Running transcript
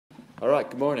All right,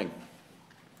 good morning.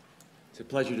 It's a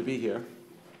pleasure to be here.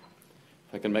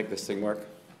 If I can make this thing work.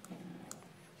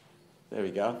 There we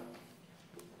go.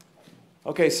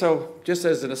 Okay, so just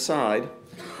as an aside,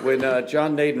 when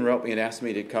John Naden wrote me and asked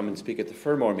me to come and speak at the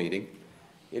Fermor meeting,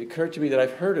 it occurred to me that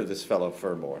I've heard of this fellow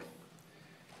Fermor.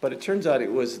 But it turns out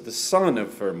it was the son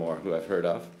of Fermor who I've heard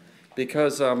of,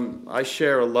 because I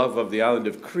share a love of the island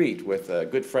of Crete with a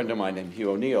good friend of mine named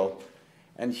Hugh O'Neill.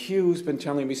 And Hugh's been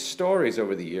telling me stories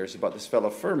over the years about this fellow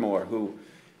Fermor who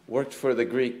worked for the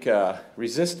Greek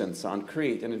resistance on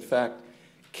Crete and in fact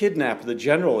kidnapped the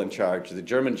general in charge, the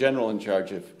German general in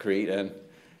charge of Crete,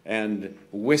 and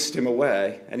whisked him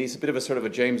away. And he's a bit of a sort of a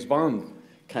James Bond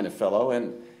kind of fellow,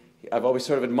 and I've always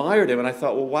sort of admired him, and I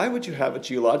thought, well, why would you have a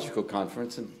geological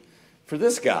conference for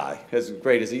this guy, as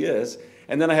great as he is?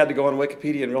 And then I had to go on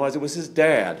Wikipedia and realize it was his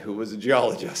dad who was a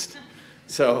geologist.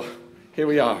 So here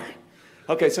we are.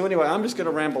 Okay, so anyway, I'm just going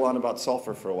to ramble on about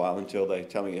sulfur for a while until they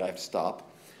tell me I have to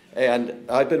stop. And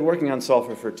I've been working on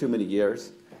sulfur for too many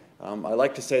years. I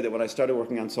like to say that when I started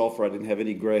working on sulfur, I didn't have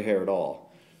any gray hair at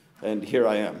all. And here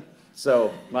I am.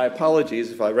 So my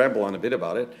apologies if I ramble on a bit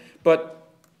about it.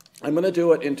 But I'm going to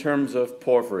do it in terms of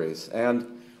porphyries.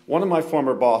 And one of my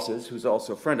former bosses, who's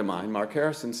also a friend of mine, Mark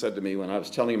Harrison, said to me when I was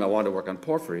telling him I wanted to work on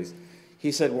porphyries,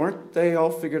 he said, weren't they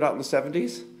all figured out in the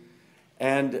 70s?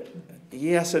 And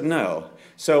yes and no.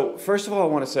 So first of all, I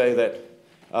want to say that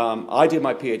I did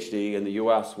my PhD in the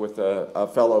US with a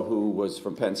fellow who was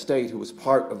from Penn State, who was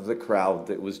part of the crowd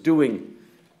that was doing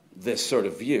this sort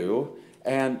of view.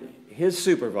 And his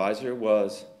supervisor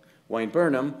was Wayne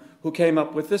Burnham, who came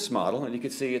up with this model. And you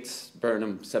can see it's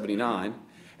Burnham 79.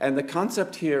 And the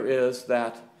concept here is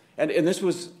that, and this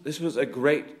was a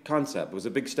great concept. It was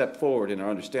a big step forward in our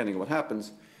understanding of what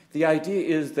happens. The idea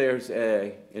is there's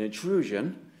an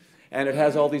intrusion, and it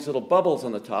has all these little bubbles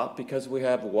on the top because we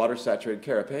have a water-saturated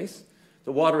carapace.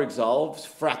 The water exsolves,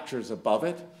 fractures above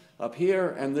it up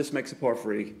here, and this makes a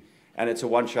porphyry, and it's a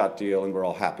one-shot deal, and we're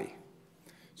all happy.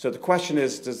 So the question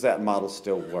is, does that model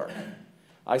still work?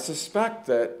 I suspect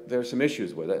that there's some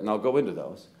issues with it, and I'll go into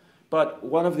those. But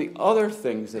one of the other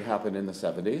things that happened in the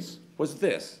 70s was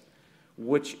this,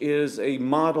 which is a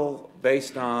model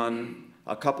based on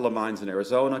a couple of mines in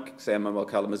Arizona, San Manuel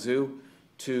Kalamazoo,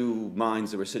 two mines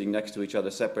that were sitting next to each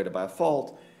other, separated by a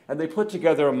fault, and they put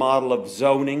together a model of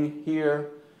zoning here,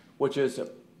 which is,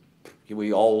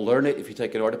 we all learn it if you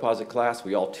take an ore deposit class,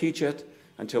 we all teach it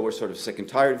until we're sort of sick and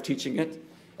tired of teaching it,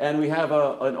 and we have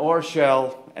an ore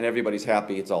shell, and everybody's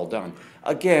happy, it's all done.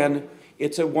 Again,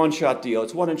 it's a one-shot deal.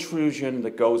 It's one intrusion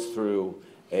that goes through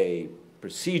a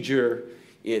procedure.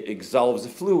 It exsolves the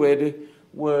fluid,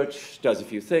 which does a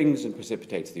few things and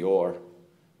precipitates the ore.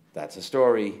 That's a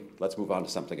story. Let's move on to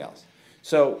something else.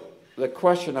 So the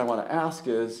question I want to ask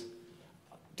is,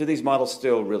 do these models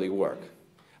still really work?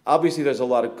 Obviously, there's a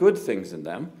lot of good things in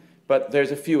them, but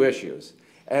there's a few issues.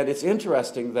 And it's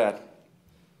interesting that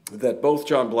both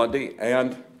John Blundy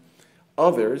and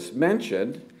others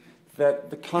mentioned that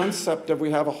the concept of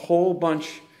we have a whole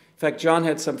bunch, in fact, John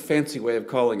had some fancy way of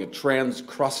calling it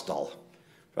transcrustal,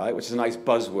 right, which is a nice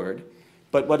buzzword.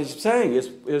 But what he's saying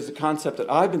is the concept that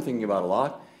I've been thinking about a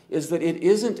lot, is that it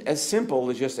isn't as simple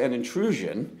as just an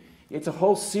intrusion. It's a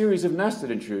whole series of nested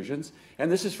intrusions.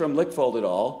 And this is from Lickfold et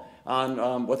al.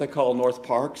 On what they call North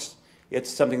Parks. It's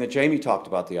something that Jamie talked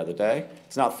about the other day.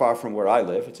 It's not far from where I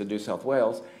live. It's in New South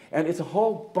Wales. And it's a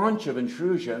whole bunch of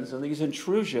intrusions. And these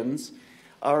intrusions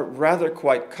are rather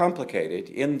quite complicated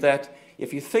in that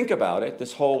if you think about it,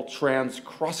 this whole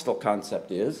transcrustal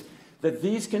concept is that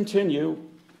these continue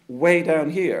way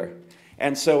down here.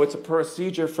 And so it's a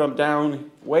procedure from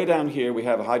way down here, we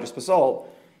have a hydrous basalt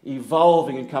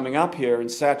evolving and coming up here and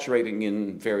saturating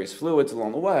in various fluids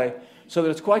along the way, so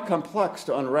that it's quite complex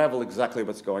to unravel exactly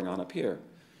what's going on up here.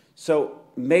 So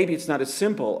maybe it's not as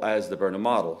simple as the Burnham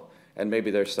model, and maybe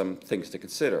there's some things to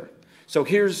consider. So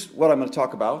here's what I'm going to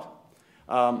talk about.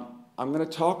 I'm going to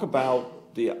talk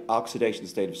about the oxidation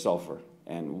state of sulfur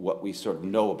and what we sort of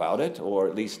know about it, or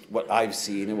at least what I've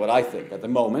seen and what I think at the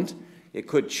moment. It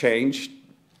could change,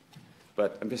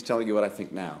 but I'm just telling you what I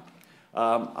think now.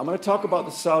 I'm going to talk about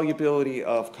the solubility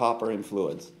of copper in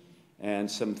fluids and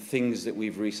some things that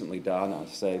we've recently done. I'll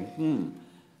say,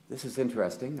 this is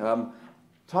interesting.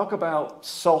 Talk about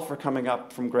sulfur coming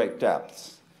up from great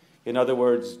depths. In other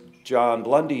words, John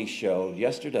Blundy showed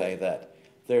yesterday that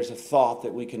there's a thought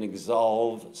that we can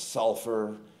exsolve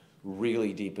sulfur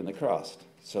really deep in the crust.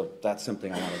 So that's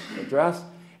something I want to address.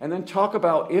 And then talk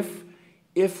about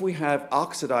if we have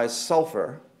oxidized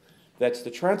sulfur, that's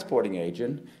the transporting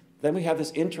agent, then we have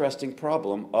this interesting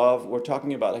problem of we're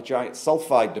talking about a giant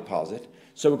sulfide deposit,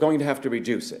 so we're going to have to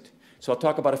reduce it. So I'll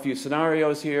talk about a few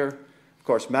scenarios here. Of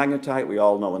course, magnetite, we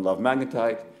all know and love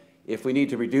magnetite. If we need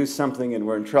to reduce something and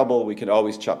we're in trouble, we can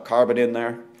always chuck carbon in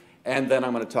there. And then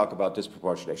I'm going to talk about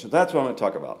disproportionation. That's what I'm going to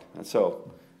talk about. And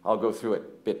so I'll go through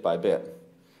it bit by bit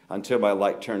until my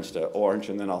light turns to orange,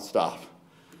 and then I'll stop.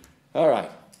 All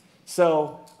right.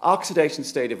 So oxidation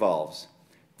state evolves.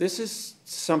 This is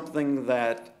something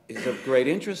that is of great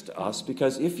interest to us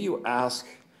because if you ask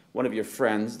one of your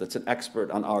friends that's an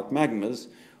expert on arc magmas,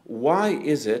 why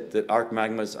is it that arc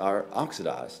magmas are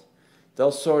oxidized?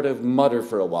 They'll sort of mutter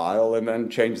for a while and then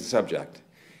change the subject.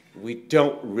 We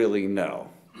don't really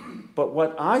know. But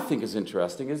what I think is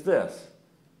interesting is this,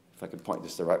 if I can point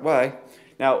this the right way.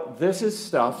 Now, this is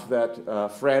stuff that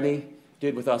Franny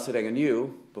did with us at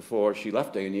ANU before she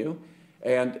left ANU,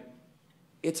 and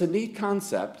it's a neat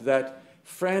concept that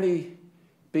Franny,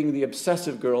 being the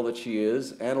obsessive girl that she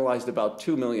is, analyzed about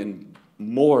 2 million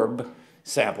MORB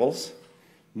samples,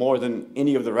 more than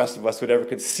any of the rest of us would ever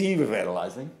conceive of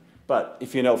analyzing. But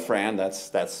if you know Fran,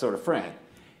 that's sort of Fran.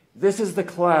 This is the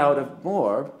cloud of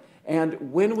MORB,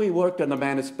 and when we worked on the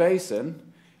Manus Basin,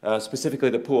 specifically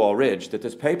the Puyol Ridge that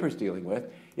this paper is dealing with,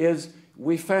 is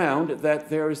we found that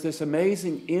there is this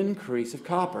amazing increase of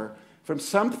copper from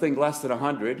something less than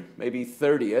 100, maybe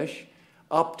 30-ish,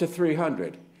 up to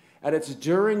 300. And it's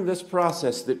during this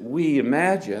process that we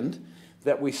imagined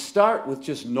that we start with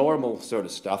just normal sort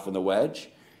of stuff in the wedge,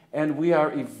 and we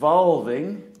are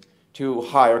evolving to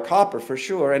higher copper for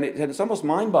sure. And it's almost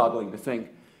mind-boggling to think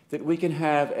that we can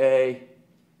have a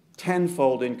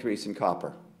 10-fold increase in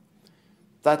copper.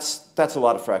 That's a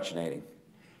lot of fractionating.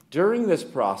 During this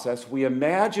process, we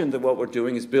imagine that what we're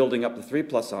doing is building up the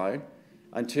 3+ ion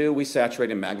until we saturate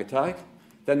in magnetite.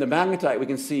 Then the magnetite we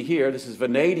can see here, this is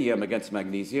vanadium against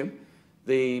magnesium.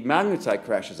 The magnetite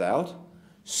crashes out,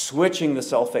 switching the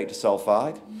sulfate to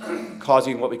sulfide,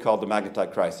 causing what we call the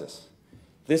magnetite crisis.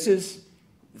 This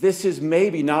is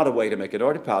maybe not a way to make an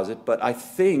ore deposit, but I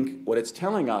think what it's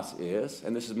telling us is,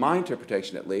 and this is my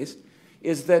interpretation at least,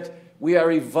 is that we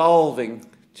are evolving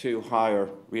to higher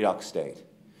redox state.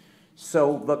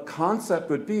 So the concept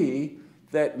would be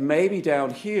that maybe down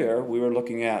here we were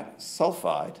looking at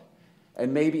sulfide,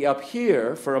 and maybe up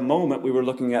here for a moment we were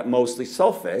looking at mostly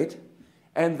sulfate,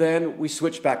 and then we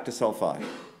switch back to sulfide.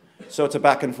 So it's a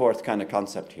back and forth kind of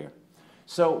concept here.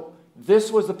 So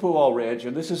this was the Puyol Ridge,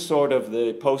 and this is sort of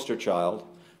the poster child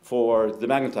for the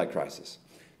magnetite crisis.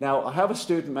 Now, I have a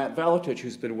student, Matt Valentich,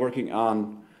 who's been working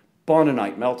on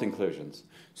bonanite melt inclusions.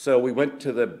 So we went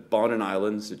to the Bonan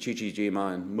Islands, the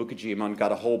Chichijima and Mukijima, and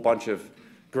got a whole bunch of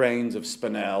grains of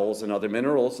spinels and other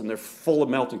minerals, and they're full of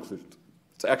melt inclusions.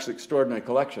 It's actually an extraordinary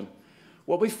collection.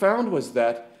 What we found was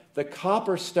that the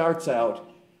copper starts out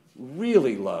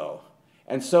really low.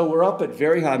 And so we're up at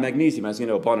very high magnesium. As you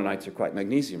know, bonanites are quite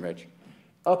magnesium rich.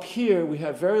 Up here, we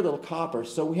have very little copper,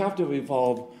 so we have to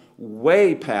evolve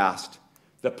way past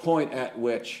the point at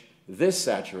which this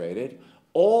saturated,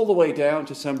 all the way down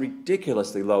to some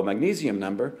ridiculously low magnesium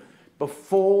number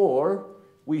before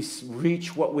we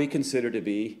reach what we consider to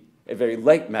be a very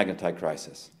late magnetite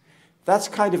crisis. That's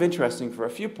kind of interesting for a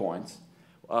few points.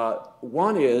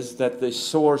 One is that the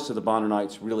source of the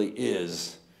bonanites really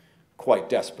is quite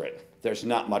desperate. There's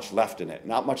not much left in it.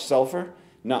 Not much sulfur,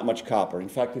 not much copper. In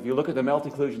fact, if you look at the melt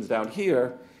inclusions down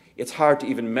here, it's hard to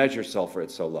even measure sulfur,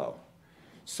 it's so low.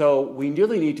 So we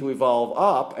really need to evolve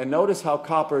up, and notice how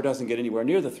copper doesn't get anywhere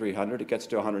near the 300, it gets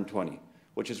to 120,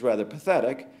 which is rather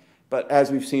pathetic, but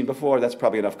as we've seen before, that's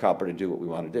probably enough copper to do what we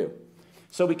want to do.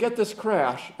 So we get this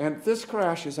crash, and this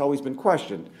crash has always been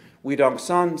questioned. Weidong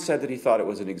Sun said that he thought it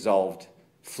was an exsolved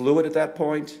fluid at that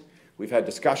point. We've had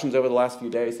discussions over the last few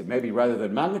days that maybe rather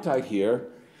than magnetite here,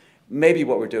 maybe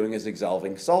what we're doing is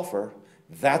exsolving sulfur.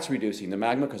 That's reducing the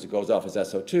magma because it goes off as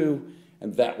SO2,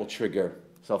 and that will trigger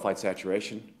sulfide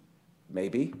saturation,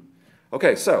 maybe.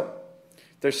 Okay, so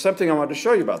there's something I wanted to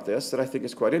show you about this that I think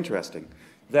is quite interesting.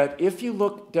 That if you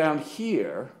look down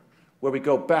here, where we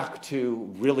go back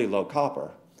to really low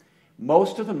copper,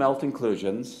 most of the melt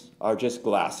inclusions are just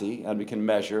glassy, and we can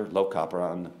measure low copper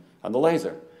on the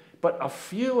laser. But a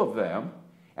few of them,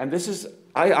 and this is,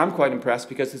 I'm quite impressed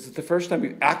because this is the first time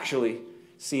we've actually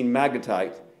seen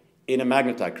magnetite in a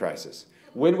magnetite crisis.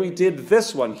 When we did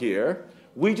this one here,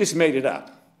 we just made it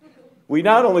up. We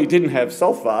not only didn't have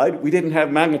sulfide, we didn't have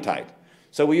magnetite.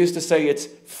 So we used to say it's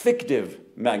fictive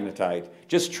magnetite.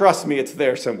 Just trust me, it's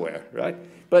there somewhere, right?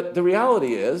 But the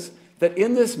reality is that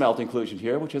in this melt inclusion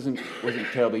here, which wasn't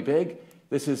terribly big,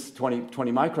 this is 20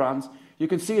 microns, you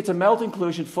can see it's a melt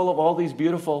inclusion full of all these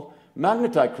beautiful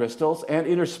magnetite crystals, and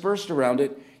interspersed around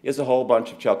it is a whole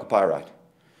bunch of chalcopyrite.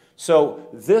 So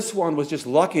this one was just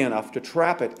lucky enough to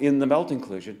trap it in the melt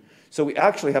inclusion. So we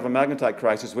actually have a magnetite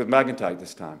crisis with magnetite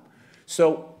this time.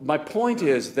 So my point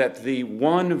is that the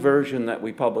one version that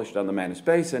we published on the Manus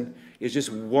Basin is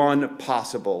just one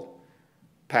possible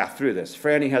path through this.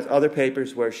 Franny has other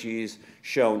papers where she's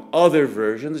shown other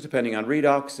versions depending on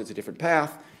redox. It's a different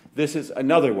path. This is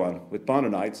another one with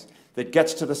bononites that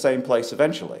gets to the same place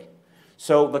eventually.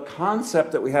 So the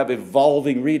concept that we have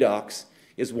evolving redox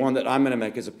is one that I'm going to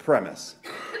make as a premise.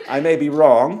 I may be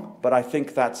wrong, but I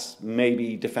think that's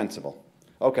maybe defensible.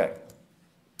 Okay,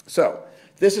 so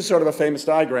this is sort of a famous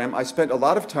diagram. I spent a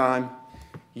lot of time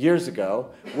years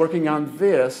ago working on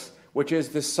this, which is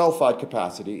this sulfide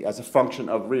capacity as a function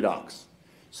of redox.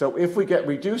 So if we get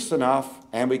reduced enough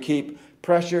and we keep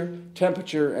pressure,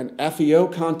 temperature, and FeO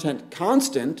content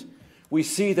constant, we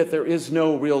see that there is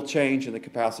no real change in the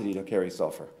capacity to carry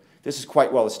sulfur. This is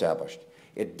quite well established.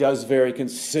 It does vary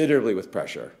considerably with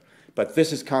pressure, but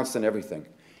this is constant everything.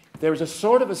 There's a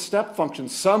sort of a step function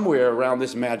somewhere around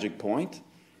this magic point,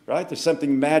 right? There's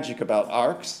something magic about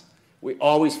arcs. We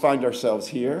always find ourselves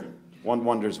here. One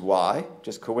wonders why,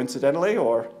 just coincidentally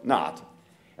or not.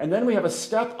 And then we have a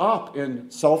step up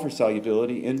in sulfur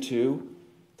solubility into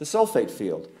the sulfate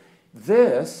field.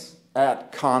 This,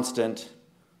 at constant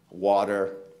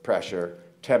water, pressure,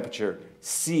 temperature,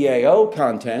 CaO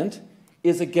content,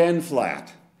 is again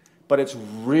flat, but it's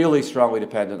really strongly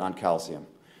dependent on calcium.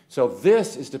 So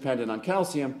this is dependent on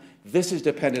calcium, this is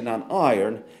dependent on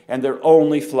iron, and they're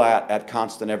only flat at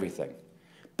constant everything.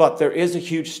 But there is a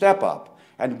huge step up,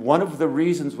 and one of the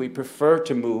reasons we prefer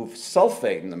to move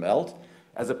sulfate in the melt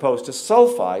as opposed to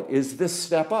sulfide is this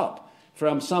step up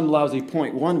from some lousy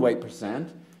 0.1 weight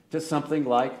percent to something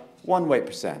like 1 weight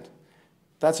percent.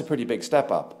 That's a pretty big step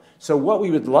up. So what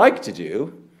we would like to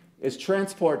do is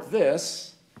transport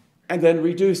this and then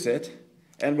reduce it,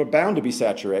 and we're bound to be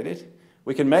saturated.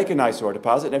 We can make a nice ore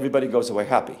deposit and everybody goes away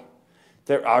happy.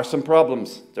 There are some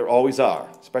problems, there always are,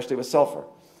 especially with sulfur.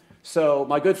 So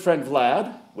my good friend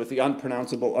Vlad, with the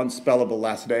unpronounceable, unspellable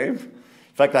last name,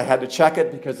 in fact I had to check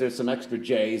it because there's some extra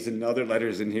J's and other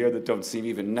letters in here that don't seem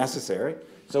even necessary,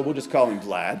 so we'll just call him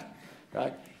Vlad,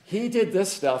 right? He did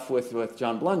this stuff with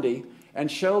John Blundy and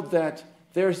showed that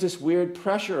there's this weird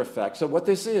pressure effect. So what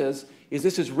this is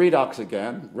this is redox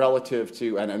again, relative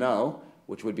to NNO,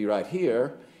 which would be right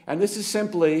here. And this is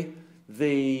simply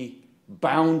the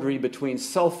boundary between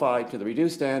sulfide to the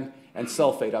reduced end and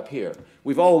sulfate up here.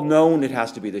 We've all known it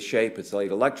has to be the shape. It's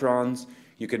 8 electrons.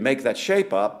 You can make that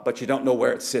shape up, but you don't know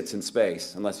where it sits in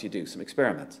space unless you do some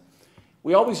experiments.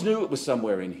 We always knew it was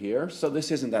somewhere in here, so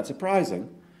this isn't that surprising.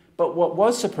 But what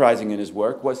was surprising in his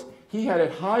work was he had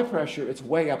at high pressure, it's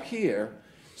way up here,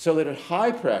 so that at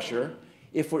high pressure,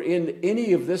 if we're in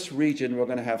any of this region, we're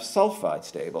going to have sulfide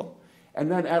stable.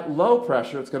 And then at low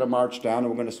pressure, it's going to march down and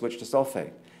we're going to switch to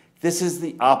sulfate. This is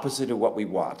the opposite of what we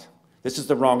want. This is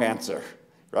the wrong answer,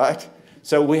 right?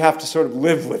 So we have to sort of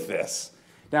live with this.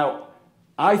 Now,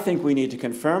 I think we need to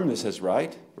confirm this as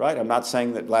right? I'm not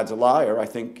saying that Vlad's a liar. I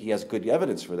think he has good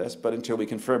evidence for this, but until we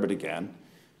confirm it again,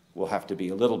 we'll have to be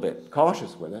a little bit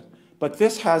cautious with it. But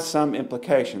this has some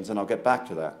implications, and I'll get back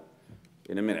to that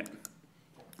in a minute.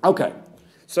 Okay,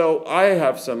 so I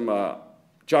have some,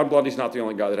 John Blundy's not the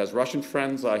only guy that has Russian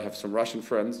friends. I have some Russian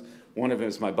friends. One of them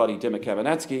is my buddy Dima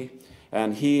Kamenetsky,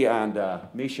 and he and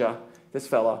Misha, this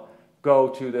fella, go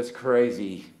to this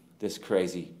crazy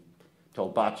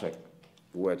Tolbachek,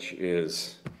 which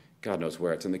is, God knows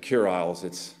where, it's in the Kuriles,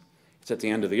 it's at the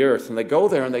end of the earth, and they go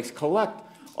there and they collect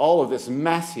all of this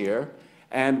mess here.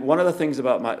 And one of the things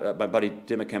about my buddy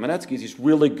Dima Kamenetsky is he's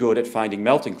really good at finding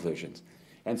melt inclusions.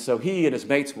 And so he and his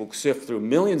mates will sift through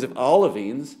millions of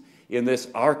olivines in this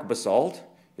arc basalt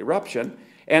eruption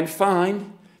and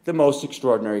find the most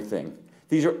extraordinary thing.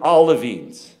 These are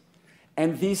olivines.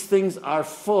 And these things are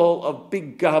full of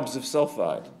big gobs of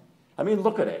sulfide. I mean,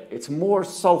 look at it. It's more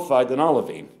sulfide than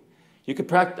olivine. You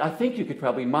could I think you could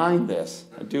probably mine this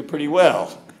and do pretty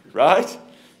well, right?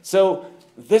 So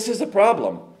this is a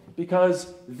problem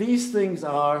because these things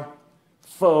are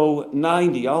faux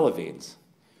 90 olivines.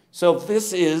 So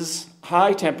this is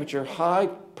high temperature, high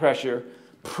pressure,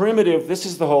 primitive. This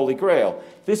is the holy grail.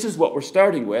 This is what we're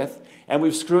starting with, and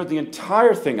we've screwed the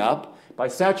entire thing up by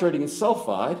saturating in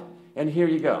sulfide, and here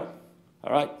you go.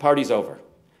 All right, party's over.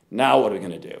 Now what are we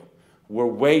going to do? We're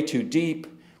way too deep.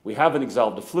 We haven't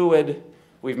exhaled the fluid.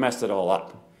 We've messed it all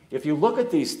up. If you look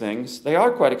at these things, they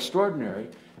are quite extraordinary,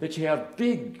 that you have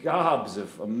big gobs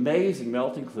of amazing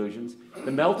melt inclusions.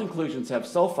 The melt inclusions have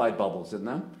sulfide bubbles in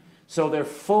them, so they're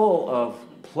full of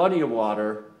plenty of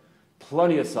water,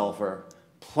 plenty of sulfur,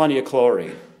 plenty of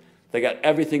chlorine. They got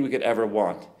everything we could ever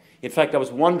want. In fact, I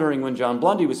was wondering when John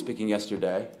Blundy was speaking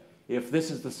yesterday if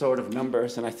this is the sort of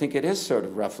numbers, and I think it is sort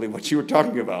of roughly what you were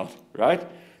talking about, right?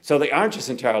 So they aren't just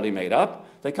entirely made up,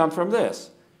 they come from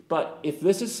this. But if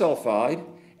this is sulfide,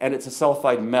 and it's a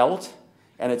sulfide melt,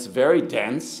 and it's very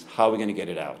dense, how are we going to get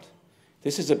it out?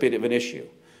 This is a bit of an issue.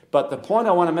 But the point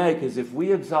I want to make is if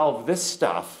we exsolve this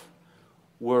stuff,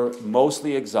 we're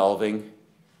mostly exsolving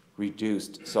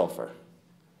reduced sulfur.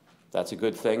 That's a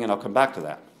good thing, and I'll come back to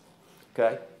that.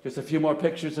 Okay? Just a few more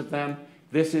pictures of them.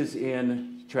 This is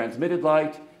in transmitted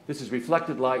light. This is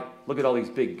reflected light. Look at all these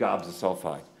big gobs of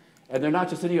sulfide. And they're not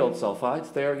just any old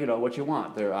sulfides. They're, you know, what you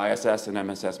want. They're ISS and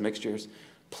MSS mixtures.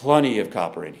 Plenty of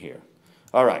copper in here.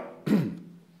 All right.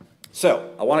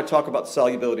 So I want to talk about the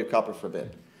solubility of copper for a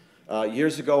bit.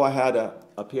 Years ago, I had a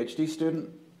PhD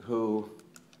student who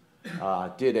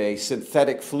did a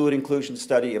synthetic fluid inclusion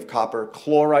study of copper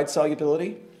chloride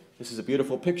solubility. This is a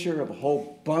beautiful picture of a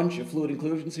whole bunch of fluid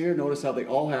inclusions here. Notice how they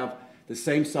all have the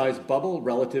same size bubble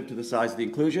relative to the size of the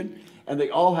inclusion, and they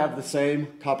all have the same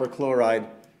copper chloride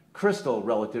crystal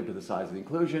relative to the size of the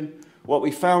inclusion. What we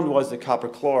found was that copper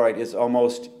chloride is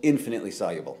almost infinitely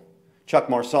soluble. Chuck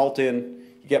more salt in,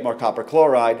 you get more copper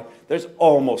chloride. There's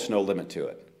almost no limit to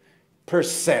it.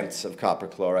 Percents of copper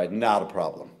chloride, not a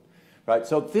problem. Right?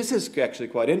 So this is actually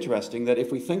quite interesting that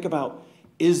if we think about,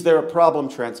 is there a problem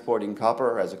transporting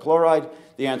copper as a chloride?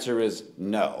 The answer is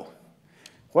no.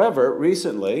 However,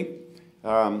 recently,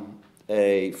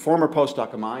 a former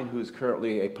postdoc of mine, who's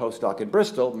currently a postdoc in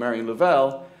Bristol, Marion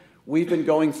Louvel, we've been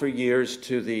going for years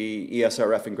to the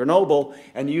ESRF in Grenoble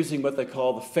and using what they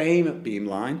call the FAME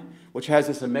beamline, which has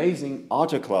this amazing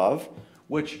autoclave,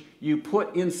 which you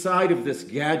put inside of this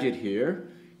gadget here,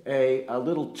 a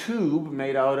little tube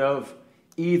made out of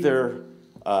either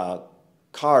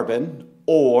carbon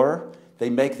or they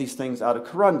make these things out of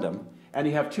corundum. And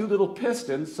you have two little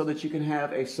pistons so that you can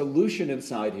have a solution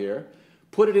inside here,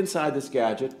 put it inside this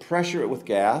gadget, pressure it with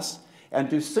gas, and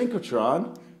do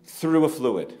synchrotron through a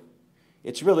fluid.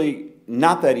 It's really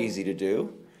not that easy to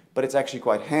do, but it's actually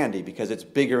quite handy because it's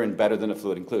bigger and better than a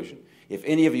fluid inclusion. If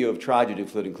any of you have tried to do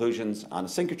fluid inclusions on a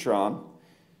synchrotron,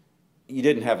 you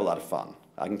didn't have a lot of fun.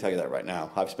 I can tell you that right now.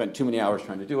 I've spent too many hours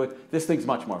trying to do it. This thing's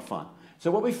much more fun. So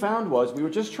what we found was we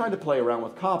were just trying to play around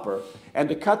with copper, and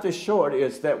to cut this short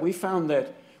is that we found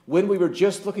that when we were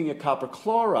just looking at copper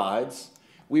chlorides,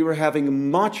 we were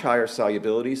having much higher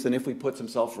solubilities than if we put some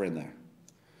sulfur in there.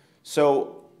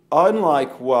 So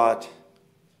unlike what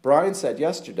Brian said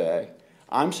yesterday,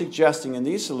 I'm suggesting in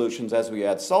these solutions as we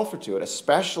add sulfur to it,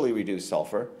 especially reduced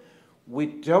sulfur, we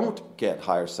don't get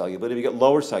higher solubility, we get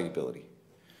lower solubility.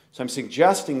 So I'm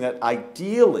suggesting that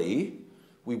ideally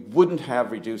we wouldn't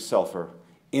have reduced sulfur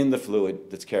in the fluid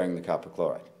that's carrying the copper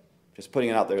chloride. Just putting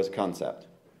it out there as a concept.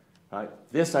 Right?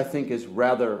 This, I think, is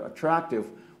rather attractive.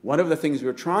 One of the things we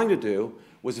were trying to do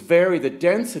was vary the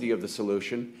density of the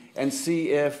solution and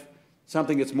see if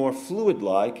something that's more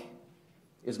fluid-like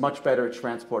is much better at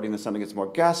transporting than something that's more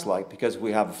gas-like, because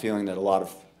we have a feeling that a lot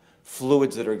of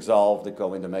fluids that are exsolved that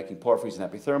go into making porphyries and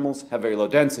epithermals have very low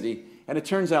density, and it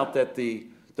turns out that the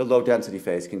low density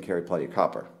phase can carry plenty of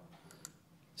copper.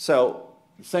 So,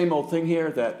 same old thing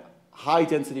here, that high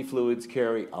density fluids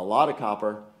carry a lot of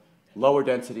copper, lower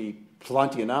density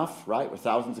plenty enough, right, with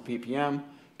thousands of ppm,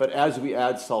 but as we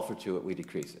add sulfur to it, we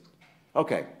decrease it.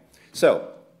 Okay,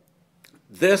 so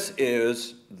this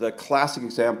is the classic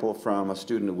example from a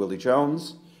student of Willie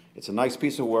Jones. It's a nice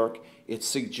piece of work. It's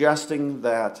suggesting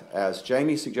that, as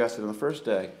Jamie suggested on the first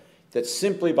day, that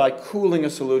simply by cooling a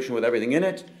solution with everything in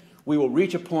it, we will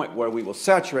reach a point where we will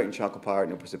saturate in chalcopyrite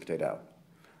and it'll precipitate out.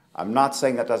 I'm not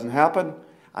saying that doesn't happen.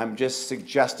 I'm just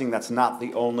suggesting that's not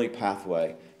the only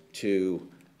pathway to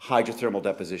hydrothermal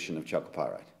deposition of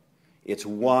chalcopyrite. It's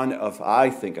one of, I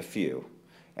think, a few.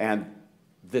 And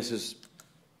this is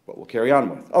what we'll carry on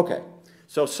with. Okay,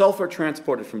 so sulfur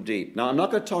transported from deep. Now, I'm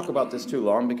not going to talk about this too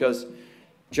long because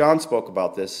John spoke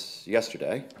about this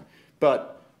yesterday.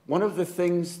 But one of the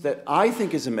things that I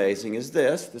think is amazing is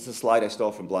this. This is a slide I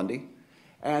stole from Blundy.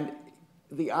 And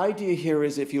the idea here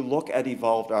is if you look at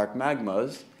evolved arc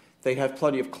magmas, they have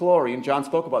plenty of chlorine. John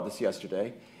spoke about this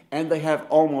yesterday. And they have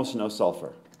almost no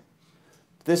sulfur.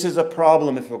 This is a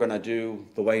problem if we're going to do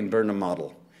the Wayne-Burnham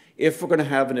model. If we're going to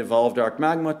have an evolved arc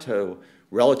magma to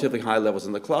relatively high levels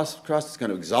in the crust, it's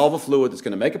going to exsolve a fluid that's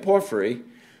going to make a porphyry,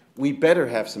 we better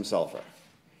have some sulfur.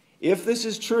 If this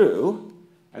is true,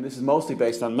 and this is mostly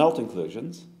based on melt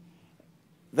inclusions,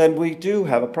 then we do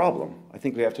have a problem. I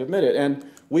think we have to admit it. And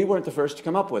we weren't the first to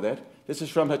come up with it. This is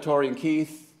from Hattori and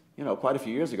Keith, quite a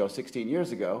few years ago, 16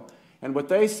 years ago. And what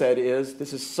they said is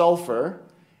this is sulfur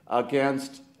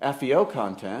against FeO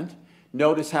content,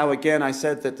 Notice how, again, I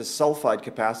said that the sulfide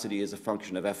capacity is a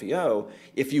function of FeO.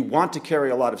 If you want to carry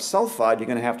a lot of sulfide, you're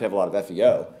going to have a lot of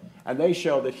FeO. And they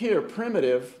show that here,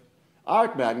 primitive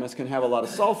arc magmas can have a lot of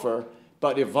sulfur,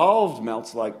 but evolved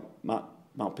melts like Mount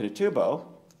Pinatubo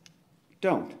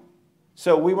don't.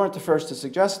 So we weren't the first to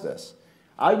suggest this.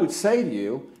 I would say to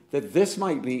you that this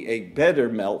might be a better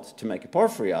melt to make a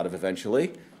porphyry out of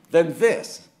eventually than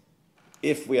this,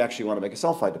 if we actually want to make a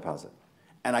sulfide deposit.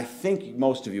 And I think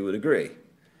most of you would agree.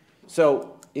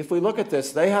 So if we look at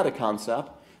this, they had a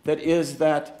concept that is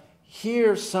that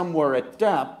here somewhere at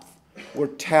depth, we're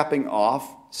tapping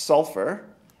off sulfur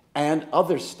and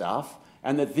other stuff,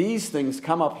 and that these things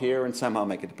come up here and somehow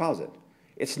make a deposit.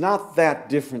 It's not that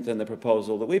different than the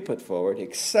proposal that we put forward,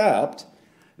 except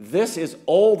this is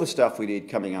all the stuff we need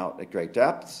coming out at great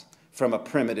depths from a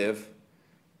primitive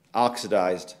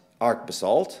oxidized arc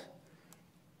basalt.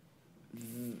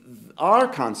 Our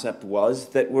concept was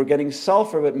that we're getting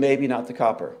sulfur, but maybe not the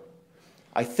copper.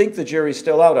 I think the jury's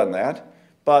still out on that,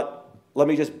 but let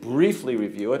me just briefly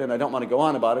review it, and I don't want to go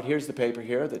on about it. Here's the paper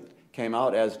here that came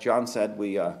out. As John said,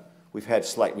 we've had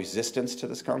slight resistance to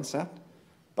this concept,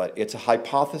 but it's a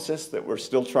hypothesis that we're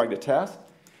still trying to test.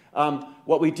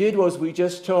 What we did was we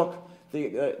just took,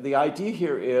 the idea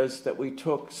here is that we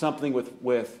took something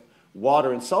with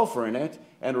water and sulfur in it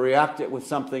and react it with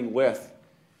something with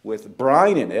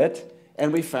brine in it,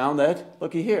 and we found that,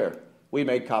 looky here, we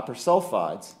made copper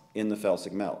sulfides in the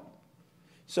felsic melt.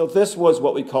 So this was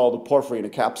what we call the porphyry in a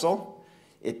capsule.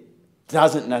 It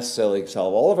doesn't necessarily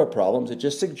solve all of our problems. It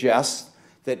just suggests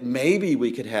that maybe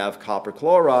we could have copper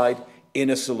chloride in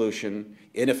a solution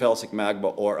in a felsic magma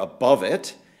or above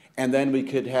it, and then we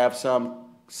could have some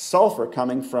sulfur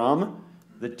coming from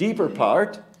the deeper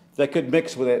part that could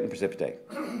mix with it and precipitate.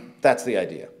 That's the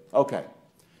idea. Okay,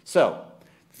 so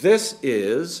this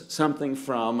is something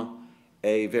from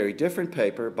a very different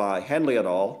paper by Henley et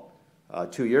al.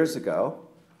 2 years ago,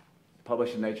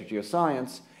 published in Nature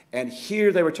Geoscience, and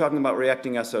here they were talking about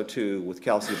reacting SO2 with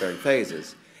calcium-bearing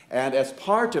phases. And as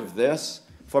part of this,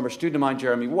 former student of mine,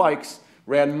 Jeremy Wykes,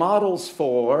 ran models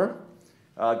for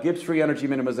Gibbs free energy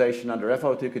minimization under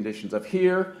FO2 conditions of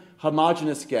here,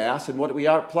 homogeneous gas, and what we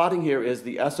are plotting here is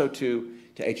the SO2 to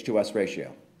H2S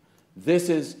ratio. This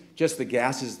is just the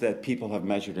gases that people have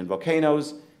measured in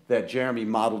volcanoes that Jeremy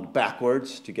modeled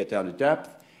backwards to get down to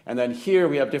depth. And then here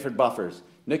we have different buffers: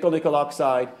 nickel-nickel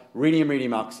oxide,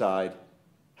 rhenium-rhenium oxide,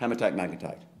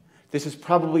 hematite-magnetite. This is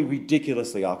probably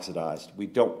ridiculously oxidized. We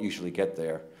don't usually get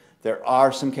there. There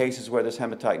are some cases where there's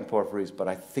hematite and porphyries, but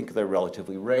I think they're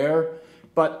relatively rare.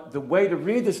 But the way to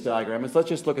read this diagram is, let's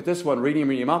just look at this one,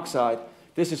 rhenium-rhenium oxide.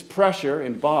 This is pressure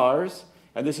in bars,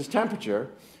 and this is temperature.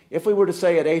 If we were to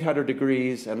say at 800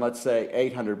 degrees and let's say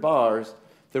 800 bars,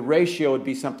 the ratio would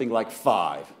be something like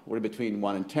 5. We're between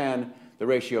 1 and 10. The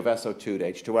ratio of SO2 to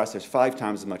H2S, there's 5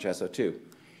 times as much SO2.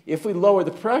 If we lower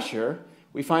the pressure,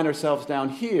 we find ourselves down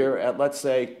here at, let's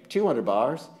say, 200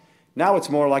 bars. Now it's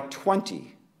more like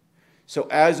 20. So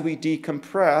as we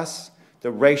decompress,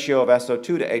 the ratio of SO2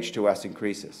 to H2S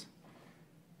increases.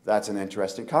 That's an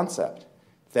interesting concept,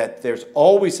 that there's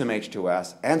always some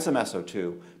H2S and some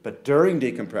SO2, but during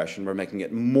decompression, we're making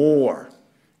it more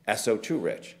SO2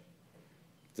 rich.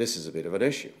 This is a bit of an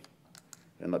issue.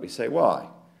 And let me say why.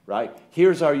 Right?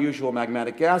 Here's our usual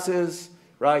magmatic gases,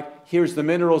 right? Here's the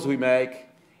minerals we make.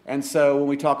 And so when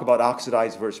we talk about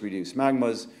oxidized versus reduced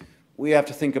magmas, we have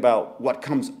to think about what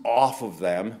comes off of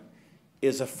them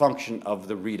is a function of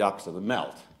the redox of the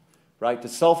melt, right? The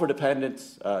sulfur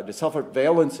dependence, the sulfur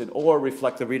valence in ore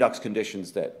reflect the redox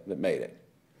conditions that made it.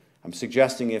 I'm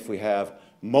suggesting if we have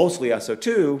mostly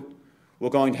SO2, we're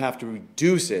going to have to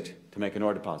reduce it to make an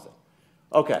ore deposit.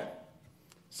 Okay,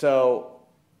 so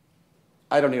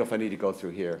I don't know if I need to go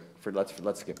through here.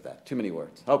 Let's skip that. Too many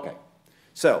words. Okay.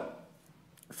 So,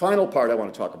 final part I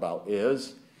want to talk about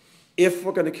is if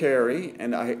we're going to carry,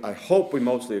 and I hope we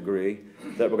mostly agree,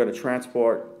 that we're going to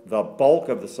transport the bulk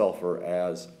of the sulfur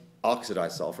as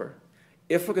oxidized sulfur.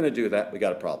 If we're going to do that, we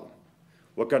got a problem.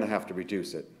 We're going to have to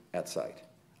reduce it at site.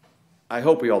 I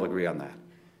hope we all agree on that.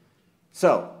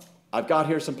 So, I've got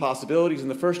here some possibilities, and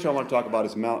the first two I want to talk about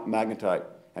is magnetite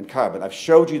and carbon. I've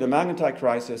showed you the magnetite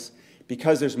crisis.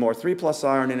 Because there's more 3+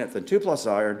 iron in it than 2+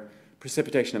 iron,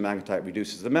 precipitation of magnetite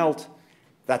reduces the melt.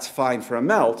 That's fine for a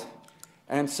melt.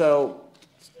 And so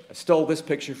I stole this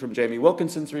picture from Jamie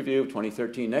Wilkinson's review of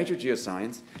 2013 Nature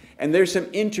Geoscience. And there's some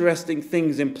interesting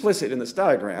things implicit in this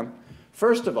diagram.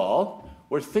 First of all,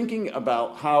 we're thinking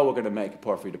about how we're going to make a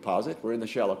porphyry deposit. We're in the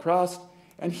shallow crust.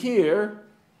 And here,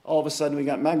 all of a sudden, we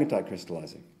got magnetite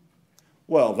crystallizing.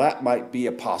 Well, that might be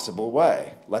a possible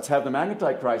way. Let's have the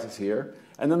magnetite crisis here.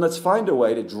 And then let's find a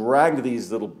way to drag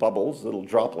these little bubbles, little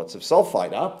droplets of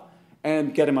sulfide up,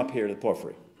 and get them up here to the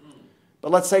porphyry.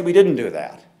 But let's say we didn't do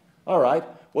that. All right,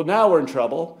 well now we're in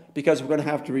trouble because we're going to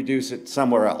have to reduce it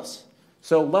somewhere else.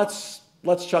 So let's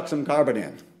chuck some carbon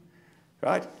in,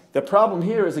 right? The problem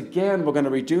here is, again, we're going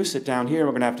to reduce it down here, and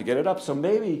we're going to have to get it up. So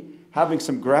maybe having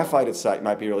some graphite at site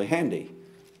might be really handy.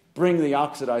 Bring the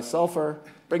oxidized sulfur,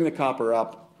 bring the copper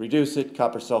up, reduce it,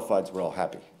 copper sulfides, we're all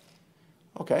happy.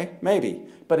 Okay, maybe.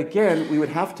 But again, we would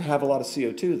have to have a lot of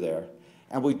CO2 there,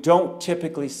 and we don't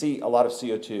typically see a lot of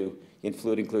CO2 in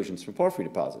fluid inclusions from porphyry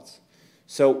deposits.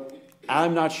 So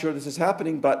I'm not sure this is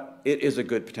happening, but it is a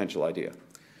good potential idea.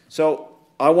 So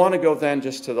I want to go then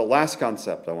just to the last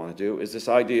concept I want to do, is this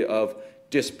idea of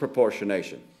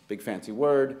disproportionation. Big fancy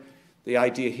word. The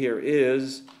idea here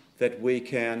is that we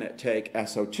can take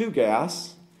SO2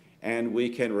 gas and we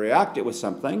can react it with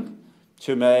something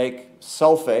to make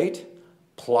sulfate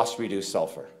plus reduced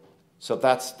sulfur. So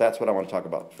that's what I want to talk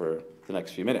about for the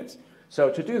next few minutes. So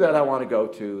to do that, I want to go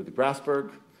to the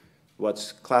Grasberg,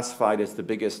 what's classified as the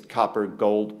biggest copper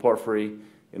gold porphyry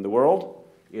in the world.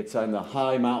 It's in the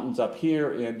high mountains up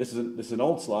here, and this is an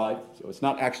old slide, so it's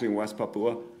not actually in West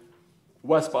Papua.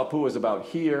 West Papua is about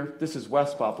here. This is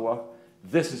West Papua.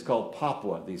 This is called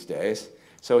Papua these days.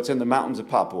 So it's in the mountains of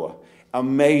Papua.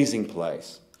 Amazing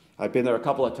place. I've been there a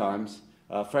couple of times.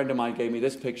 A friend of mine gave me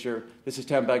this picture. This is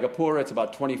Tambagapura. It's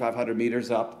about 2,500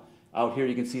 meters up. Out here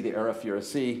you can see the Arafura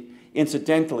Sea.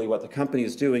 Incidentally, what the company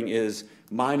is doing is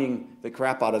mining the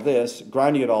crap out of this,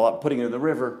 grinding it all up, putting it in the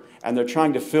river, and they're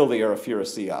trying to fill the Arafura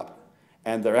Sea up.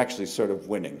 And they're actually sort of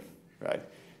winning, right?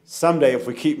 Someday, if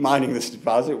we keep mining this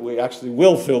deposit, we actually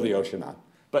will fill the ocean up.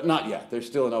 But not yet. There's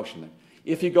still an ocean there.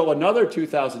 If you go another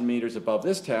 2,000 meters above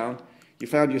this town, you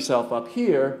found yourself up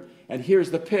here, and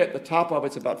here's the pit. The top of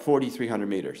it's about 4,300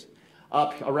 meters.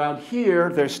 Up around here,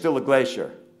 there's still a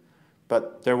glacier,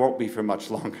 but there won't be for much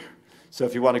longer. So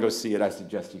if you want to go see it, I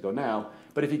suggest you go now.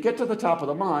 But if you get to the top of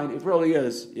the mine, it really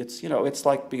is, it's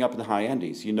like being up in the high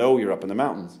Andes. You know you're up in the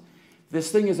mountains.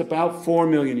 This thing is about 4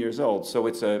 million years old, so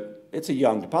it's a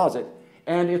young deposit,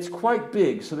 and it's quite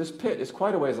big, so this pit is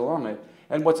quite a ways along it.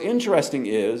 And what's interesting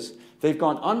is they've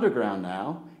gone underground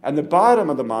now, and the bottom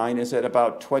of the mine is at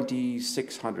about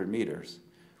 2,600 meters,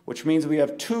 which means we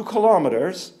have 2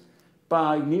 kilometers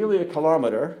by nearly a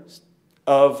kilometer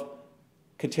of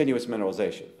continuous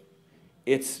mineralization.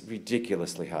 It's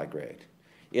ridiculously high grade.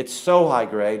 It's so high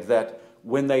grade that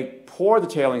when they pour the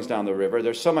tailings down the river,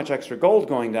 there's so much extra gold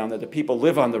going down that the people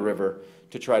live on the river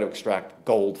to try to extract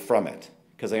gold from it,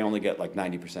 because they only get like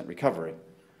 90% recovery.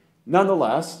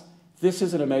 Nonetheless, this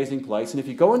is an amazing place, and if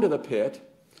you go into the pit,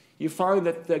 you find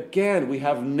that, again, we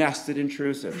have nested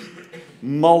intrusives,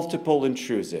 multiple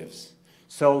intrusives,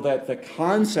 so that the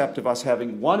concept of us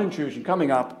having one intrusion coming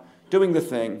up, doing the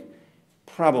thing,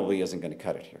 probably isn't going to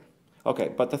cut it here.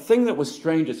 Okay, but the thing that was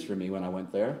strangest for me when I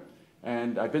went there,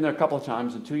 and I've been there a couple of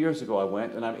times, and 2 years ago I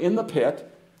went, and I'm in the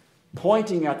pit,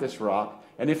 pointing at this rock,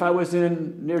 and if I was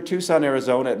near Tucson,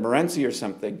 Arizona, at Morenci or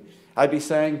something, I'd be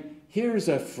saying, here's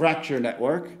a fracture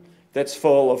network that's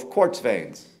full of quartz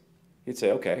veins. You'd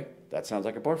say, okay, that sounds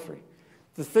like a porphyry.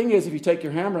 The thing is, if you take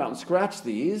your hammer out and scratch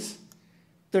these,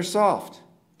 they're soft.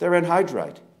 They're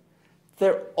anhydrite.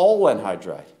 They're all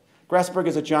anhydrite. Grasberg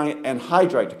is a giant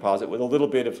anhydrite deposit with a little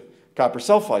bit of copper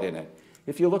sulfide in it.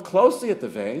 If you look closely at the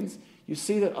veins, you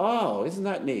see that, oh, isn't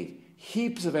that neat?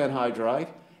 Heaps of anhydrite,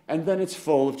 and then it's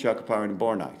full of chalcopyrite and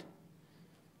bornite.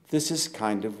 This is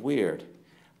kind of weird.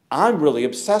 I'm really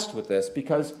obsessed with this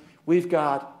because we've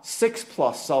got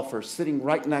 6+ sulfur sitting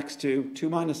right next to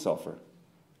 2- sulfur.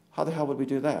 How the hell would we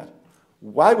do that?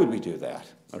 Why would we do that?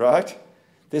 All right?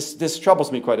 This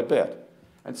troubles me quite a bit.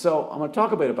 And so I'm going to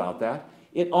talk a bit about that.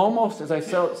 It almost, as I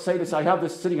say this, I have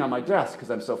this sitting on my desk because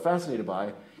I'm so fascinated by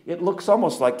it. It looks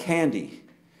almost like candy,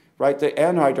 right? The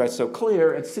anhydrite's so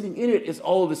clear, and sitting in it is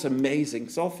all of this amazing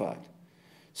sulfide.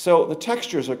 So the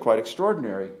textures are quite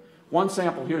extraordinary. One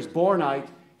sample, here's bornite,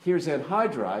 here's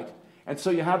anhydrite, and so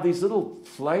you have these little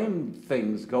flame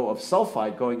things of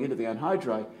sulfide going into the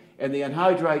anhydrite, and the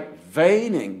anhydrite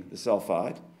veining the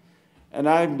sulfide. And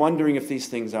I'm wondering if these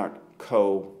things aren't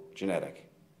co-genetic.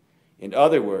 In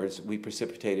other words, we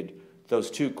precipitated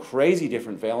those 2 crazy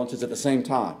different valences at the same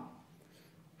time.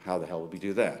 How the hell would we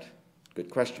do that? Good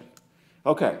question.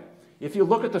 Okay, if you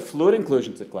look at the fluid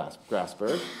inclusions at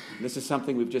Grasberg, this is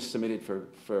something we've just submitted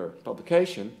for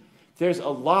publication, there's a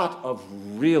lot of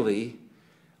really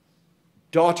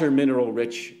daughter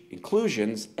mineral-rich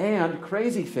inclusions and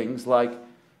crazy things like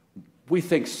we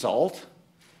think salt,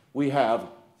 we have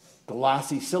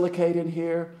glassy silicate in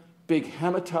here, big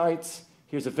hematites,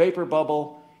 here's a vapor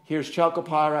bubble, Here's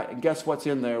chalcopyrite, and guess what's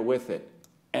in there with it?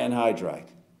 Anhydrite.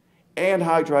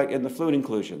 Anhydrite in the fluid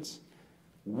inclusions,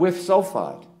 with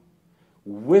sulfide,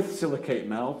 with silicate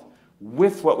melt,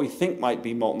 with what we think might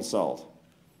be molten salt.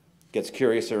 Gets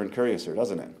curiouser and curiouser,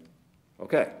 doesn't it?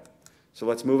 Okay, so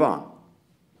let's move on.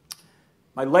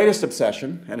 My latest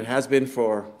obsession, and it has been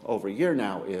for over a year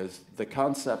now, is the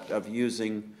concept of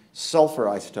using sulfur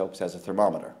isotopes as a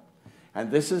thermometer. And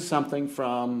this is something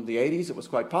from the 80s. It was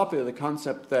quite popular, the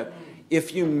concept that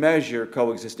if you measure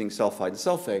coexisting sulfide and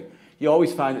sulfate, you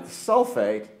always find that the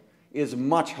sulfate is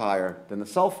much higher than the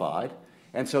sulfide.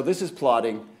 And so this is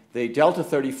plotting the delta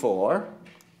 34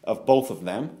 of both of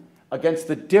them against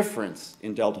the difference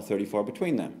in delta 34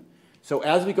 between them. So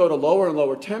as we go to lower and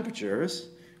lower temperatures,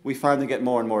 we find they get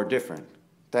more and more different.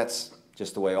 That's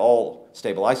just the way all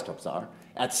stable isotopes are.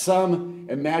 At some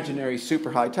imaginary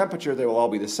super high temperature, they will all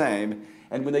be the same.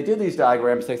 And when they did these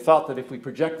diagrams, they thought that if we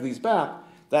project these back,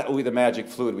 that will be the magic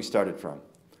fluid we started from.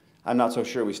 I'm not so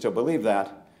sure we still believe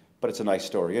that, but it's a nice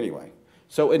story anyway.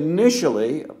 So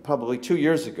initially, probably 2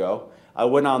 years ago, I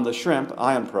went on the shrimp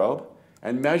ion probe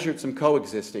and measured some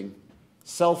coexisting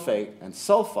sulfate and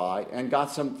sulfide and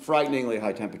got some frighteningly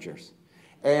high temperatures.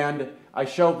 And I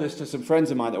showed this to some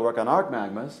friends of mine that work on arc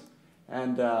magmas,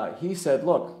 and he said,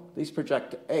 look, these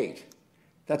project to 8.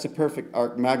 That's a perfect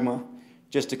arc magma.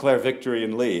 Just declare victory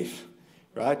and leave,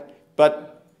 right?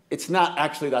 But it's not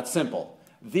actually that simple.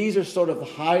 These are sort of the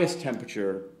highest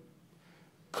temperature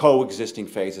coexisting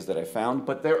phases that I found,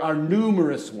 but there are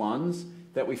numerous ones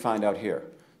that we find out here.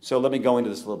 So let me go into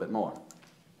this a little bit more.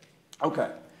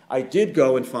 Okay, I did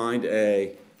go and find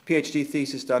a PhD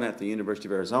thesis done at the University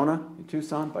of Arizona in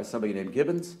Tucson by somebody named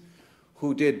Gibbons,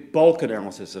 who did bulk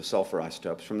analysis of sulfur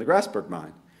isotopes from the Grasberg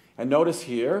mine. And notice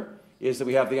here is that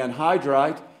we have the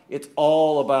anhydrite. It's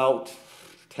all about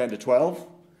 10 to 12.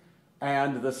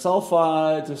 And the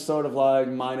sulfides are sort of like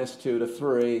 -2 to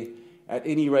 3. At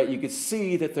any rate, you could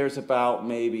see that there's about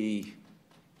maybe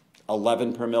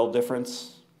 11 per mil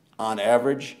difference on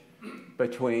average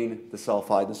between the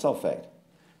sulfide and the sulfate,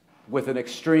 with an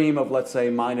extreme of, let's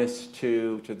say,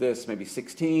 -2 to this, maybe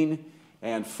 16,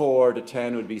 and 4 to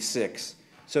 10 would be 6.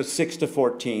 So 6 to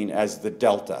 14 as the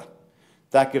delta.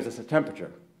 That gives us a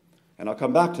temperature. And I'll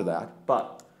come back to that,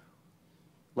 but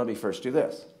let me first do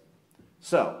this.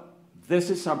 So this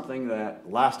is something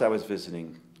that last I was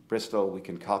visiting Bristol, we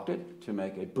concocted to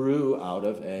make a brew out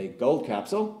of a gold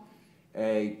capsule,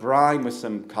 a brine with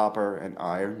some copper and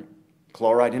iron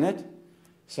chloride in it,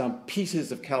 some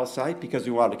pieces of calcite because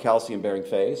we wanted a calcium-bearing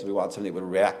phase. We wanted something that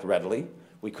would react readily.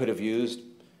 We could have used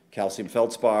calcium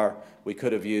feldspar. We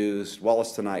could have used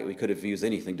wollastonite. We could have used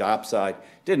anything, diopside.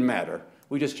 Didn't matter.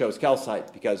 We just chose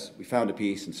calcite because we found a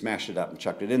piece and smashed it up and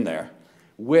chucked it in there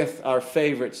with our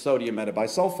favorite sodium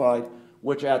metabisulfide,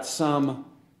 which at some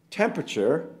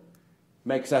temperature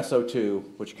makes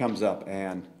SO2, which comes up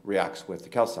and reacts with the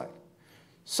calcite.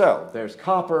 So there's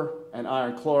copper and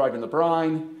iron chloride in the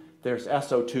brine. There's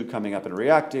SO2 coming up and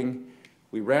reacting.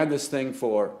 We ran this thing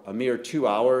for a mere 2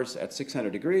 hours at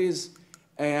 600 degrees,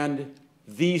 and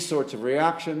these sorts of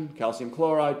reaction, calcium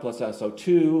chloride plus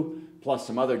SO2 plus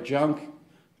some other junk,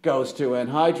 goes to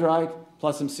anhydrite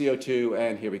plus some CO2,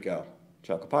 and here we go,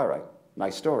 chalcopyrite.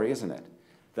 Nice story, isn't it?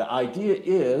 The idea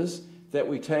is that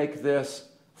we take this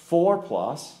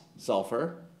 4+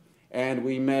 sulfur and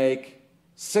we make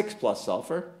 6+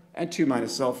 sulfur and 2-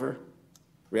 sulfur.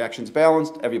 Reaction's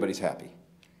balanced, everybody's happy.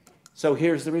 So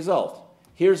here's the result.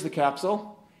 Here's the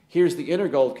capsule. Here's the inner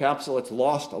gold capsule. It's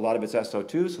lost a lot of its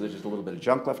SO2, so there's just a little bit of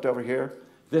junk left over here.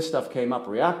 This stuff came up,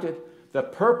 reacted. The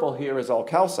purple here is all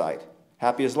calcite.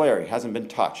 Happy as Larry, hasn't been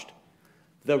touched.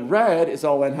 The red is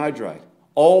all anhydrite.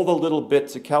 All the little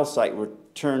bits of calcite were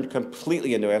turned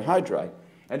completely into anhydrite.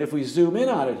 And if we zoom in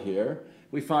on it here,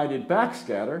 we find in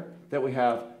backscatter that we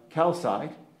have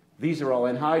calcite. These are all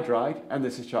anhydrite, and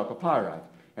this is chalcopyrite.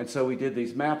 And so we did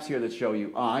these maps here that show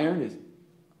you iron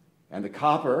and the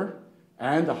copper,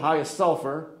 and the highest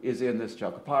sulfur is in this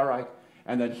chalcopyrite.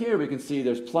 And then here we can see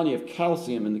there's plenty of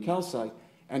calcium in the calcite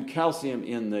and calcium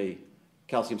in the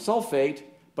calcium sulfate,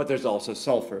 but there's also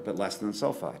sulfur, but less than the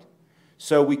sulfide.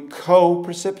 So we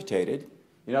co-precipitated.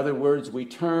 In other words, we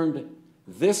turned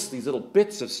these little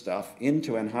bits of stuff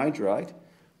into anhydrite,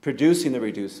 producing the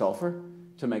reduced sulfur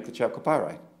to make the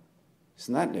chalcopyrite.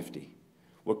 Isn't that nifty?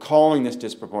 We're calling this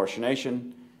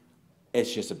disproportionation.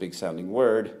 It's just a big sounding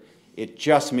word. It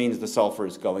just means the sulfur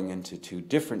is going into 2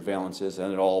 different valences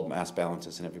and it all mass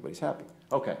balances and everybody's happy.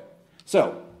 Okay,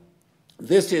 so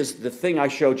this is the thing I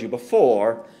showed you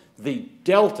before, the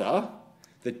delta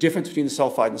the difference between the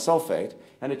sulfide and the sulfate,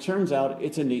 and it turns out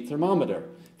it's a neat thermometer,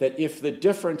 that if the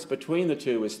difference between the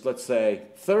two is, let's say,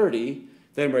 30,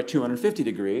 then we're at 250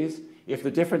 degrees. If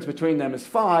the difference between them is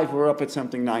 5, we're up at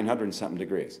something 900 and something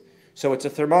degrees. So it's a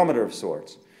thermometer of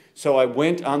sorts. So I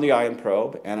went on the ion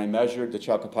probe, and I measured the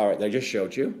chalcopyrite that I just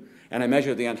showed you, and I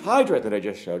measured the anhydrite that I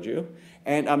just showed you,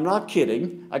 and I'm not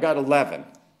kidding, I got 11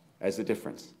 as the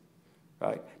difference.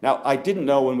 Right? Now, I didn't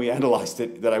know when we analyzed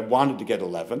it that I wanted to get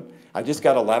 11. I just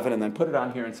got 11 and then put it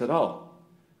on here and said, oh,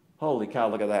 holy cow,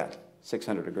 look at that,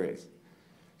 600 degrees.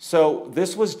 So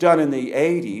this was done in the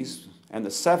 80s and the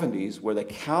 70s where they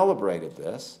calibrated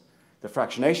this, the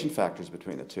fractionation factors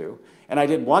between the two. And I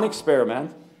did one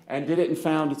experiment and did it and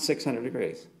found it's 600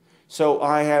 degrees. So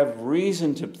I have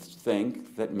reason to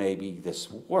think that maybe this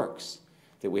works,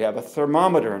 that we have a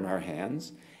thermometer in our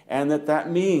hands, and that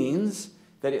means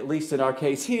that at least in our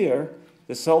case here,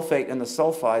 the sulfate and the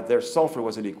sulfide, their sulfur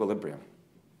was in equilibrium.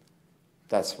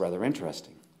 That's rather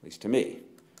interesting, at least to me,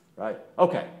 right?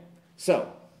 Okay,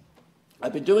 so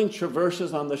I've been doing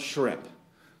traverses on the shrimp,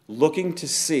 looking to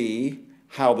see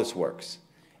how this works.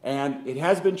 And it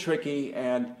has been tricky,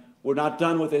 and we're not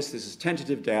done with this. This is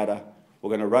tentative data. We're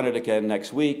going to run it again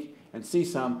next week and see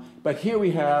some. But here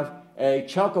we have a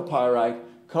chalcopyrite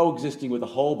coexisting with a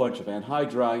whole bunch of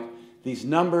anhydrite. These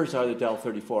numbers are the del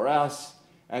 34S,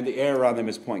 and the error on them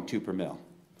is 0.2 per mil.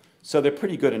 So they're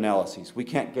pretty good analyses. We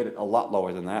can't get it a lot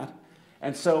lower than that.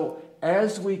 And so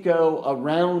as we go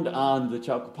around on the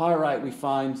chalcopyrite, we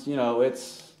find, you know,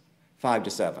 it's 5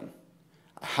 to 7.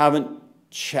 I haven't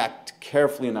checked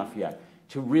carefully enough yet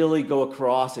to really go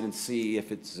across it and see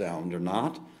if it's zoned or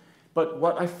not. But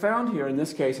what I found here in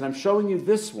this case, and I'm showing you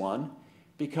this one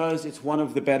because it's one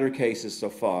of the better cases so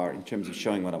far in terms of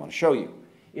showing what I want to show you,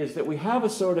 is that we have a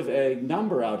sort of a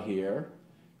number out here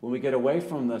when we get away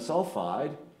from the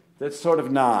sulfide that's sort of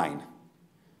 9.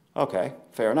 Okay,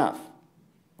 fair enough.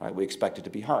 Right, we expect it to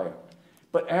be higher.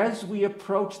 But as we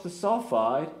approach the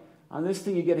sulfide, on this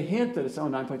thing you get a hint that it's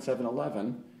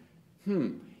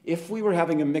 9.711. If we were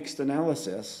having a mixed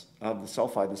analysis of the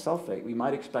sulfide and the sulfate, we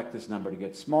might expect this number to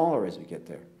get smaller as we get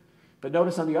there. But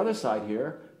notice on the other side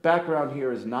here, background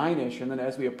here is 9-ish, and then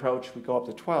as we approach, we go up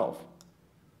to 12.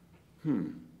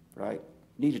 Right?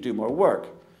 Need to do more work.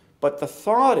 But the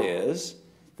thought is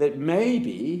that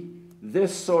maybe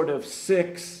this sort of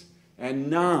 6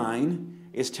 and 9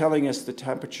 is telling us the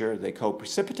temperature they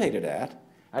co-precipitated at,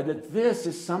 and that this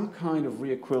is some kind of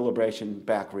re-equilibration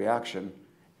back reaction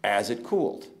as it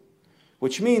cooled.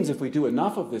 Which means if we do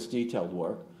enough of this detailed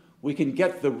work, we can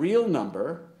get the real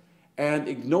number and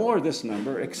ignore this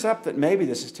number, except that maybe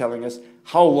this is telling us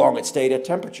how long it stayed at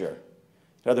temperature.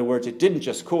 In other words, it didn't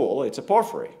just cool, it's a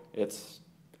porphyry. It's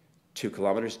 2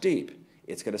 kilometers deep.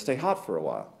 It's going to stay hot for a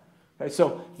while. Okay,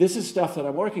 so this is stuff that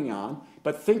I'm working on,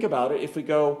 but think about it. If we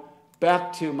go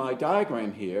back to my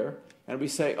diagram here, and we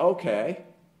say, okay,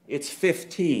 it's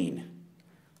 15.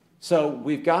 So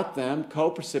we've got them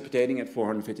co-precipitating at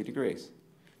 450 degrees.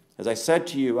 As I said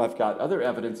to you, I've got other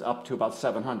evidence up to about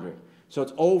 700. So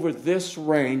it's over this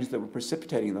range that we're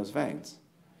precipitating in those veins.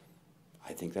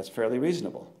 I think that's fairly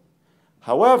reasonable.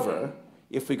 However,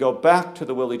 if we go back to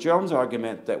the Willie-Jones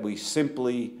argument that we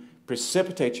simply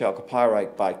precipitate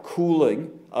chalcopyrite by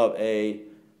cooling of a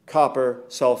copper,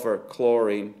 sulfur,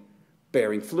 chlorine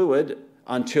bearing fluid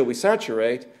until we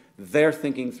saturate, they're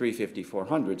thinking 350,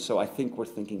 400. So I think we're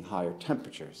thinking higher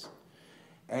temperatures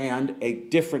and a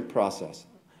different process.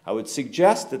 I would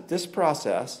suggest that this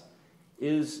process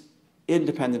is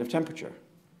independent of temperature.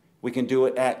 We can do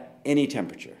it at any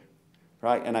temperature,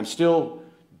 right? And I'm still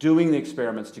doing the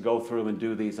experiments to go through and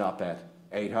do these up at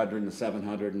 800 and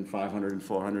 700 and 500 and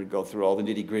 400, go through all the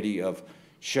nitty-gritty of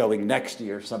showing next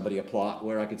year somebody a plot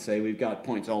where I could say we've got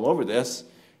points all over this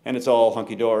and it's all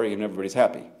hunky-dory and everybody's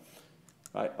happy.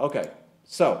 Right, okay,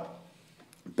 so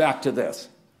back to this.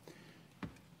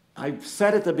 I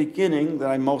said at the beginning that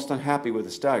I'm most unhappy with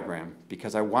this diagram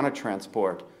because I want to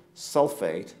transport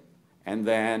sulfate and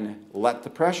then let the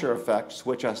pressure effect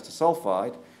switch us to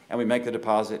sulfide, and we make the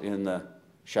deposit in the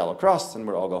shallow crusts and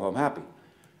we'll all go home happy.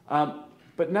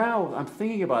 But now I'm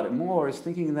thinking about it more, is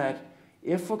thinking that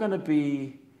if we're going to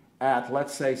be at,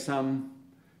 let's say, some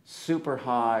super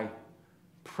high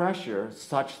pressure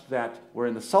such that we're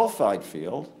in the sulfide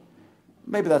field,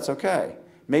 maybe that's okay.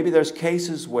 Maybe there's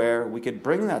cases where we could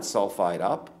bring that sulfide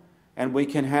up and we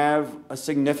can have a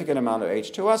significant amount of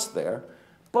H2S there.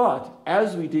 But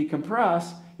as we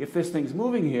decompress, if this thing's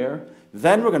moving here,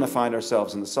 then we're going to find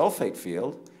ourselves in the sulfate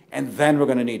field, and then we're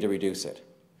going to need to reduce it.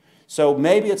 So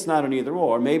maybe it's not an either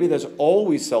or. Maybe there's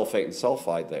always sulfate and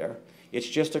sulfide there. It's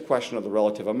just a question of the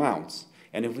relative amounts.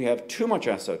 And if we have too much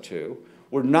SO2,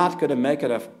 we're not going to make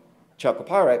enough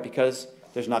chalcopyrite because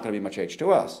there's not going to be much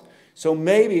H2S. So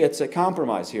maybe it's a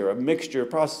compromise here, a mixture of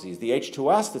processes. The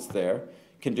H2S that's there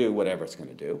can do whatever it's going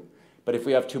to do. But if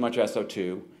we have too much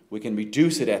SO2, we can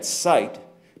reduce it at site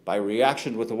by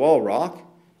reaction with the wall rock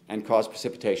and cause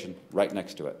precipitation right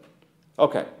next to it.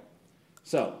 Okay,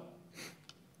 so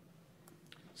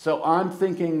I'm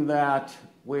thinking that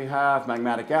we have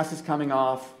magmatic gases coming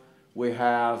off. We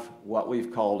have what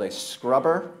we've called a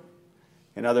scrubber.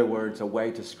 In other words, a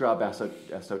way to scrub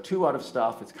SO2 out of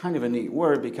stuff. It's kind of a neat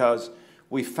word because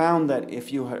we found that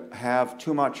if you have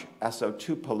too much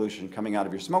SO2 pollution coming out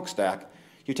of your smokestack,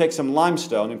 you take some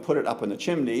limestone and put it up in the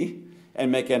chimney and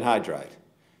make anhydride.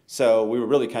 So we were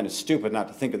really kind of stupid not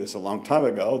to think of this a long time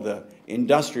ago. The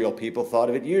industrial people thought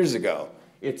of it years ago.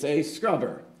 It's a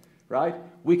scrubber, right?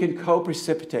 We can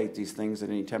co-precipitate these things at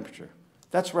any temperature.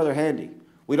 That's rather handy.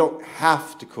 We don't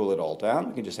have to cool it all down.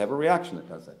 We can just have a reaction that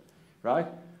does it, right?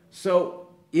 So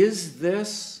is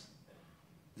this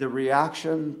the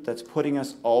reaction that's putting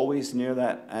us always near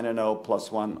that NNO plus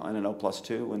 1, NNO plus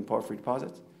 2 in porphyry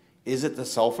deposits? Is it the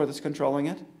sulfur that's controlling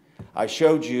it? I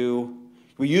showed you,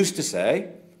 we used to say,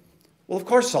 well, of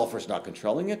course sulfur's not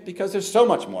controlling it because there's so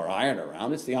much more iron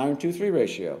around. It's the iron 2-3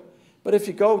 ratio. But if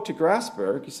you go to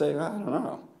Grasberg, you say, I don't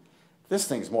know. This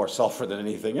thing's more sulfur than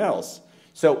anything else.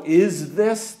 So is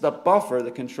this the buffer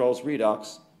that controls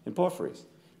redox in porphyries?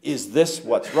 Is this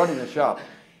what's running the shop?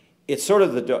 It's sort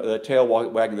of the tail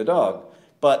wagging the dog,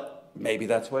 but maybe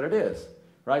that's what it is,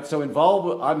 right? So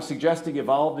I'm suggesting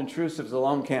evolved intrusives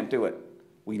alone can't do it.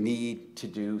 We need to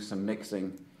do some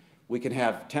mixing. We can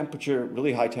have temperature,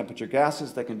 really high temperature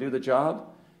gases that can do the job.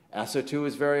 SO2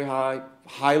 is very high,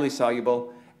 highly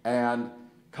soluble, and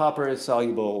copper is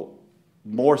soluble,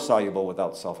 more soluble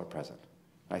without sulfur present.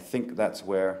 I think that's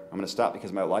where I'm going to stop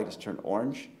because my light has turned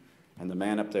orange, and the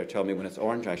man up there told me when it's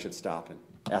orange I should stop and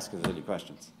ask if there's any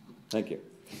questions. Thank you.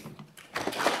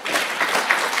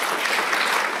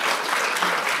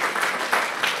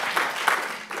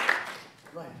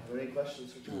 Right, are there any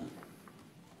questions for John?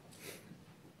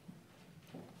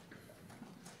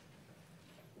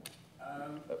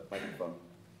 Microphone.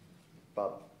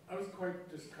 Bob. I was quite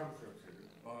discomforted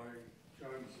by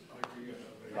John's idea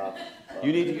of a... Bob.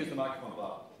 You need to use the microphone,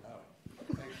 Bob. Oh,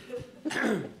 thank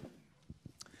you.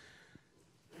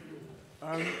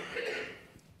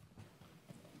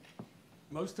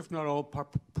 Most, if not all,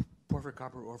 porphyry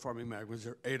copper ore forming magmas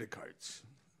are adikites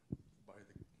by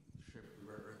the shape of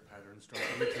the rare earth pattern, structure,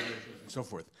 and so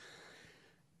forth.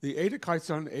 The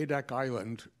adikites on Adak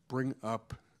Island bring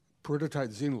up peridotite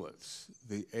xenoliths.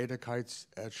 The adikites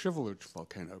at Shiveluch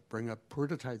volcano bring up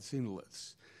peridotite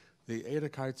xenoliths. The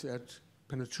adikites at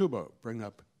Pinatubo bring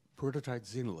up peridotite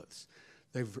xenoliths.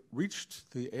 They've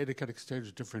reached the adikitic stage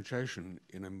of differentiation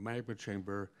in a magma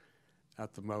chamber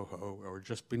at the Moho, or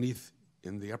just beneath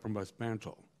in the uppermost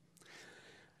mantle.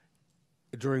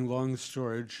 During long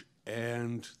storage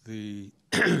and the...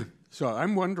 So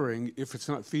I'm wondering if it's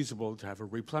not feasible to have a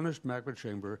replenished magma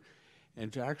chamber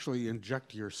and to actually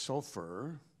inject your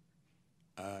sulfur,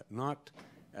 not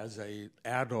as an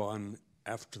add-on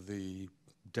after the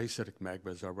dacitic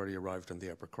magma has already arrived on the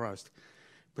upper crust,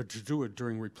 but to do it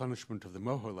during replenishment of the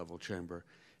Moho level chamber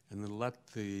and then let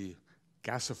the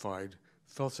gasified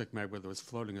felsic magma that was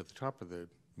floating at the top of the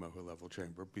Moho level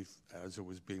chamber, as it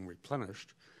was being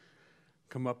replenished,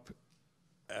 come up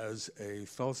as a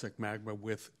felsic magma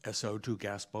with SO2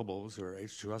 gas bubbles or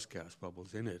H2S gas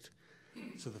bubbles in it,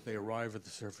 so that they arrive at the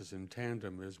surface in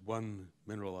tandem as one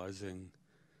mineralizing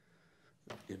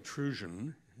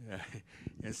intrusion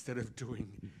instead of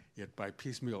doing it by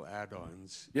piecemeal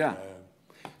add-ons. Yeah.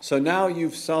 So now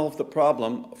you've solved the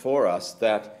problem for us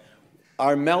that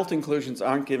our melt inclusions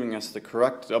aren't giving us the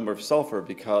correct number of sulfur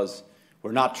because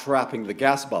we're not trapping the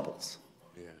gas bubbles.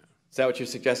 Yeah. Is that what you're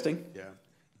suggesting? Yeah.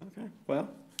 Okay. Well,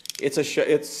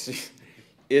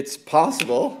 it's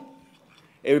possible.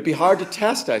 It would be hard to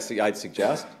test, I'd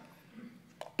suggest.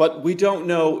 But we don't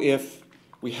know if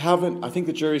we haven't, I think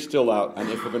the jury's still out on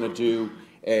if we're going to do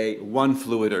a one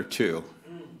fluid or two.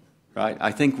 Right?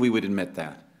 I think we would admit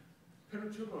that.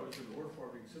 Pinatubo is an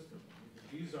ore-forming system.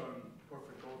 The D-zone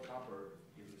porphyry gold copper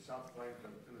in the south flank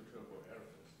of the Pinatubo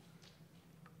edifice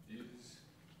is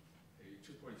a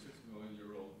 2.6 million year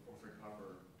old porphyry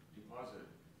copper deposit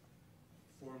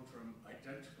formed from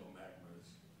identical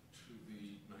magmas to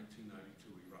the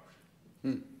 1992 eruption.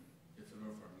 Hmm. It's an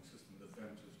ore-forming system. The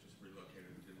vent is just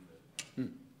relocated in the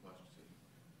Pleistocene.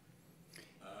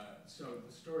 So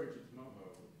the storage of Moho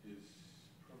is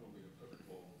probably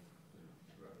applicable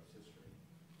throughout its history.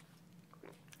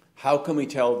 How can we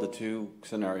tell the two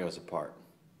scenarios apart?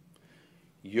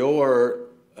 Your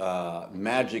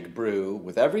magic brew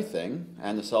with everything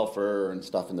and the sulfur and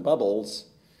stuff in the bubbles,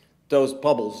 those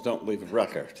bubbles don't leave a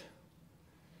record.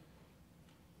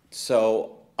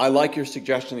 So I like your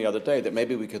suggestion the other day that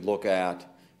maybe we could look at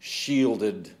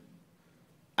shielded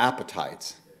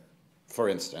apatites, for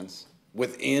instance,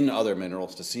 within other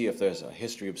minerals to see if there's a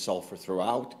history of sulfur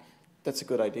throughout. That's a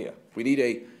good idea. We need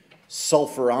a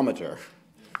sulfurometer,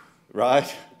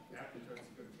 right?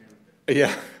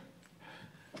 Yeah.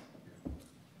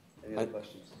 Any other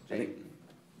questions? Jane?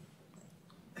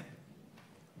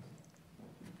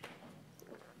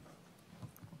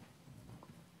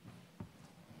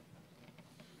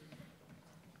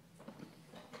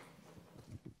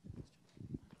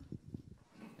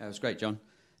 That was great, John.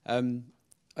 I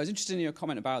was interested in your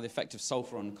comment about the effect of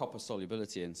sulfur on copper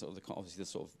solubility and sort of obviously the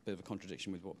sort of bit of a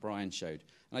contradiction with what Brian showed.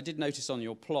 And I did notice on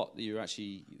your plot that you were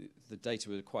actually, the data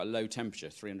were quite a low temperature,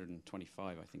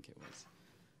 325, I think it was.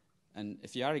 And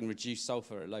if you're adding reduced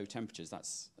sulfur at low temperatures,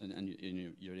 and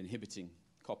you're inhibiting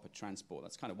copper transport,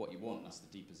 that's kind of what you want. That's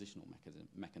the depositional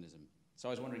mechanism. So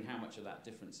I was wondering how much of that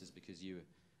difference is because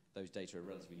those data are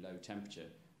relatively low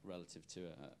temperature relative to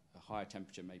a higher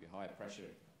temperature, maybe higher pressure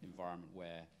environment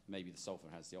where maybe the sulfur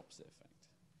has the opposite effect.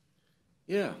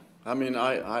 Yeah, I mean,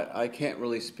 I can't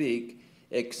really speak,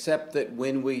 except that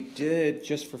when we did,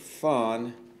 just for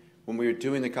fun, when we were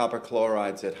doing the copper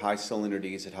chlorides at high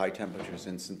salinities, at high temperatures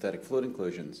in synthetic fluid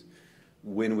inclusions,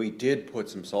 when we did put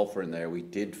some sulfur in there, we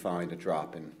did find a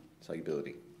drop in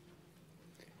solubility.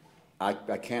 I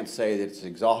can't say that it's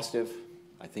exhaustive.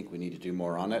 I think we need to do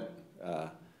more on it.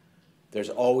 There's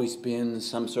always been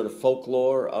some sort of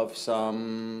folklore of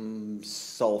some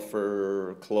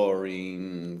sulfur,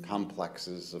 chlorine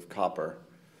complexes of copper.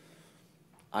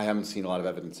 I haven't seen a lot of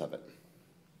evidence of it.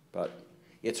 But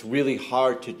it's really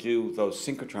hard to do those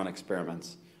synchrotron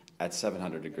experiments at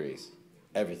 700 degrees.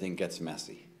 Everything gets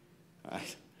messy.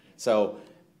 Right? So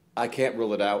I can't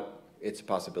rule it out. It's a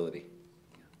possibility.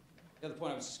 The other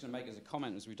point I was just going to make as a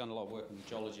comment is we've done a lot of work in the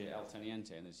geology at El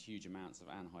Teniente, and there's huge amounts of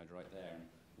anhydrite there. And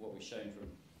what we've shown from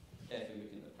carefully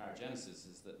looking at the paragenesis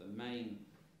is that the main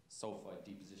sulfide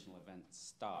depositional event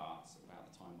starts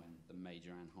about the time when the major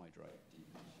anhydrite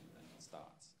deposition event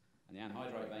starts. And the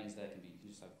anhydrite veins there you can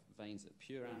just have veins that are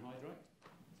pure anhydrite,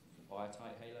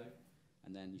 biotite halo,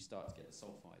 and then you start to get the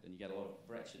sulfide, and you get a lot of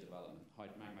breccia development,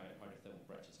 magmatic hydrothermal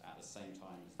breccias at the same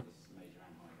time as this major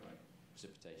anhydrite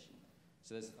precipitation.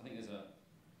 So I think there's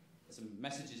some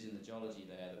messages in the geology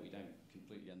there that we don't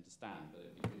completely understand, but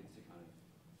it'd be good to kind of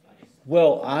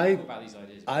well, about these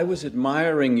ideas. I was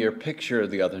admiring your picture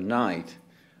the other night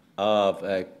of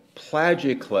a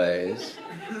plagioclase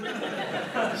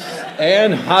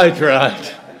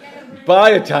anhydrite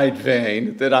biotite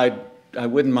vein that I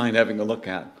wouldn't mind having a look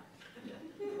at.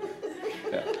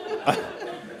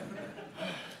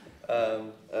 Are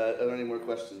there any more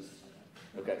questions?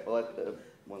 Okay, well,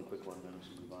 one quick one, then we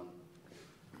should move on.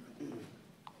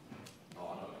 Oh,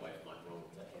 I don't know, wait, like roll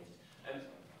decades.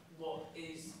 What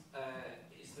is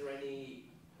there any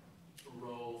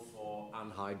role for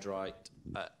anhydrite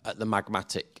at the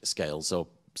magmatic scale? So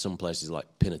some places like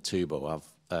Pinatubo have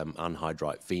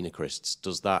anhydrite phenocrysts.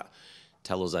 Does that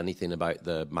tell us anything about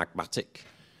the magmatic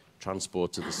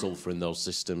transport of the sulfur in those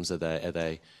systems? Are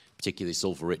they particularly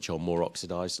sulfur-rich or more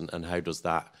oxidized? And how does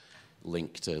that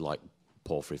link to like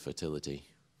porphyry fertility?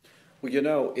 Well, you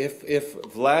know, if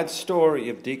Vlad's story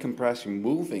of decompression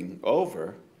moving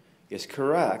over is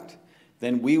correct,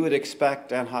 then we would expect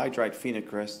anhydrite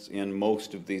phenocrysts in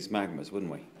most of these magmas,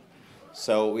 wouldn't we?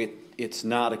 So it's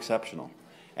not exceptional.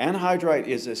 Anhydrite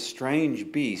is a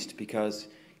strange beast because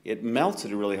it melts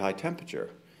at a really high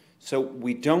temperature. So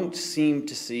we don't seem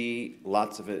to see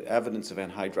lots of evidence of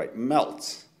anhydrite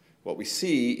melts. What we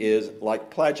see is, like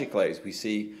plagioclase, we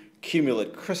see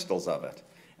cumulate crystals of it.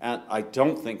 And I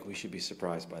don't think we should be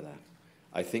surprised by that.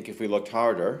 I think if we looked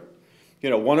harder,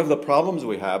 you know, one of the problems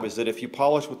we have is that if you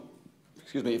polish with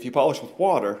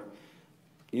water,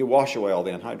 you wash away all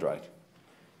the anhydrite.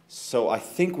 So I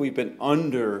think we've been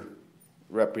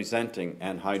underrepresenting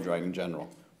anhydrite in general.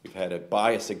 We've had a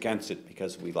bias against it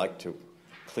because we like to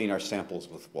clean our samples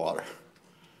with water.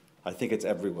 I think it's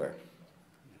everywhere.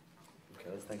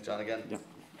 Okay, let's thank John again. Yeah.